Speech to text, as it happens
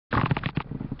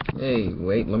Hey,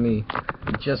 wait, let me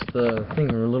adjust the thing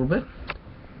a little bit.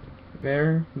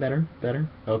 Better.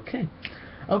 Okay.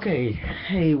 Okay,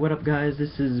 hey, what up guys?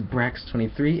 This is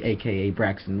Brax23, aka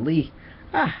Braxton Lee.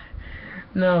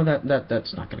 No,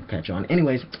 that's not gonna catch on.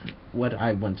 Anyways, what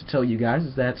I want to tell you guys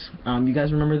is that, you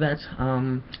guys remember that,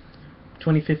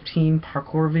 2015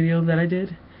 parkour video that I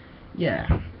did? Yeah.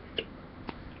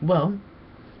 Well,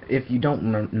 if you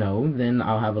don't know, then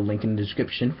I'll have a link in the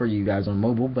description for you guys on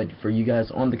mobile, but for you guys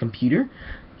on the computer,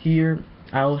 here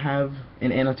I'll have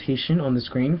an annotation on the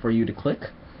screen for you to click.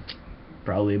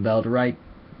 Probably about right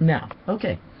now.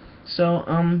 Okay. So,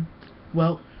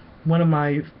 well, one of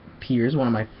my peers, one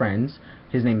of my friends,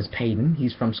 his name is Peyton.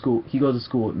 He's from school. He goes to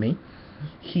school with me.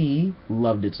 He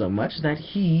loved it so much that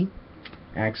he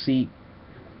actually,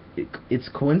 it's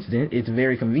coincident, it's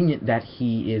very convenient that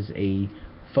he is a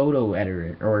photo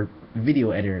editor or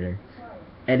video editor.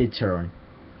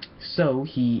 So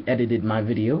he edited my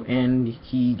video and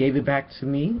he gave it back to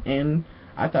me, and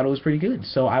I thought it was pretty good.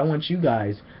 So I want you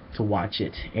guys to watch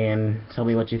it and tell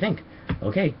me what you think.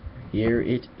 Okay, here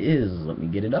it is. Let me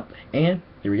get it up, and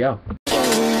here we go.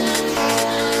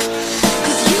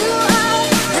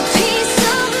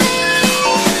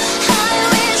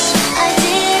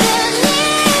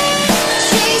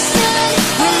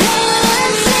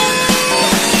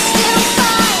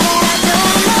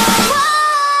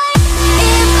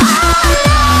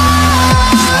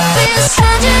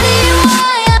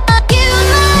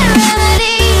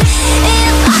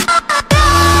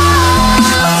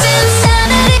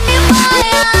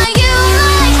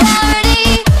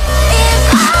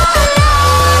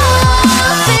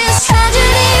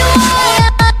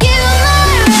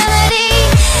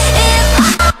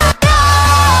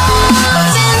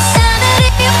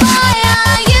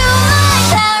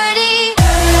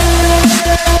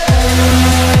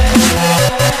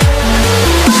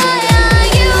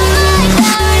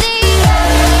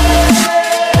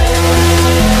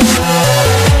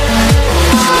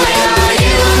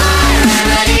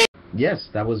 Yes,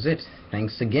 that was it.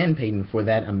 Thanks again, Peyton, for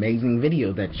that amazing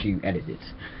video that you edited.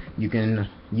 You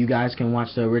guys can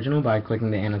watch the original by clicking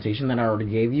the annotation that I already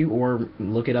gave you, or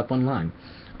look it up online.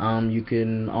 You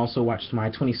can also watch my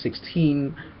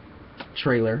 2016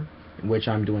 trailer, which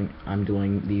I'm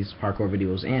doing these parkour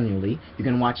videos annually. You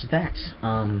can watch that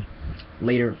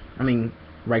later.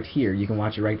 Right here. You can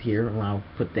watch it right here, and I'll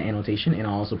put the annotation, and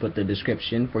I'll also put the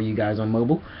description for you guys on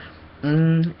mobile.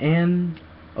 And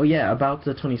oh yeah, about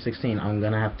the 2016, I'm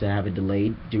gonna have to have it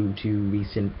delayed due to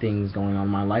recent things going on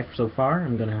in my life so far.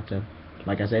 I'm gonna have to,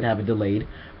 like I said, have it delayed,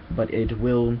 but it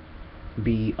will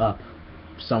be up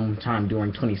sometime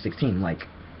during 2016. Like,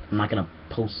 I'm not gonna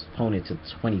postpone it to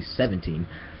 2017,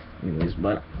 anyways.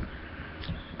 But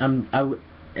I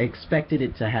expected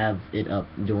it to have it up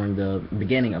during the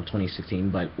beginning of 2016.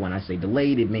 But when I say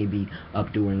delayed, it may be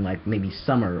up during like maybe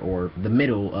summer or the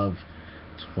middle of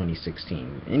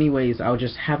 2016. Anyways, I'll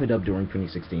just have it up during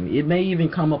 2016. It may even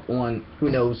come up on, who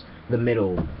knows, the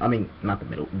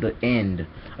end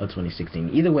of 2016.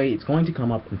 Either way, it's going to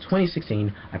come up in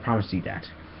 2016. I promise you that.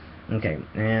 Okay,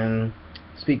 and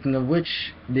speaking of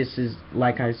which, this is,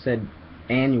 like I said,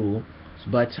 annual,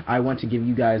 but I want to give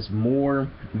you guys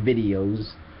more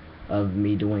videos of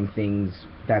me doing things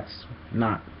that's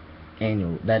not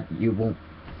annual, that you won't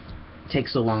take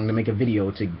so long to make a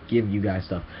video to give you guys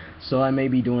stuff. So I may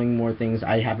be doing more things.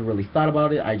 I haven't really thought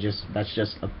about it. That's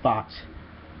just a thought.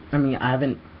 I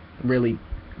haven't really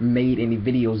made any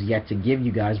videos yet to give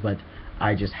you guys, but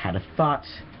I just had a thought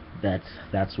that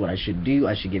that's what I should do.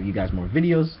 I should give you guys more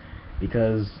videos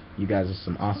because you guys are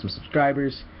some awesome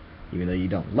subscribers. Even though you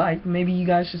don't like, maybe you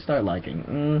guys should start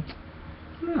liking.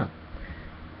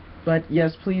 But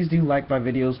yes, please do like my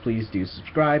videos. Please do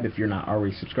subscribe if you're not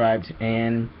already subscribed,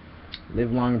 and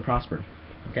live long and prosper.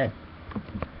 Okay.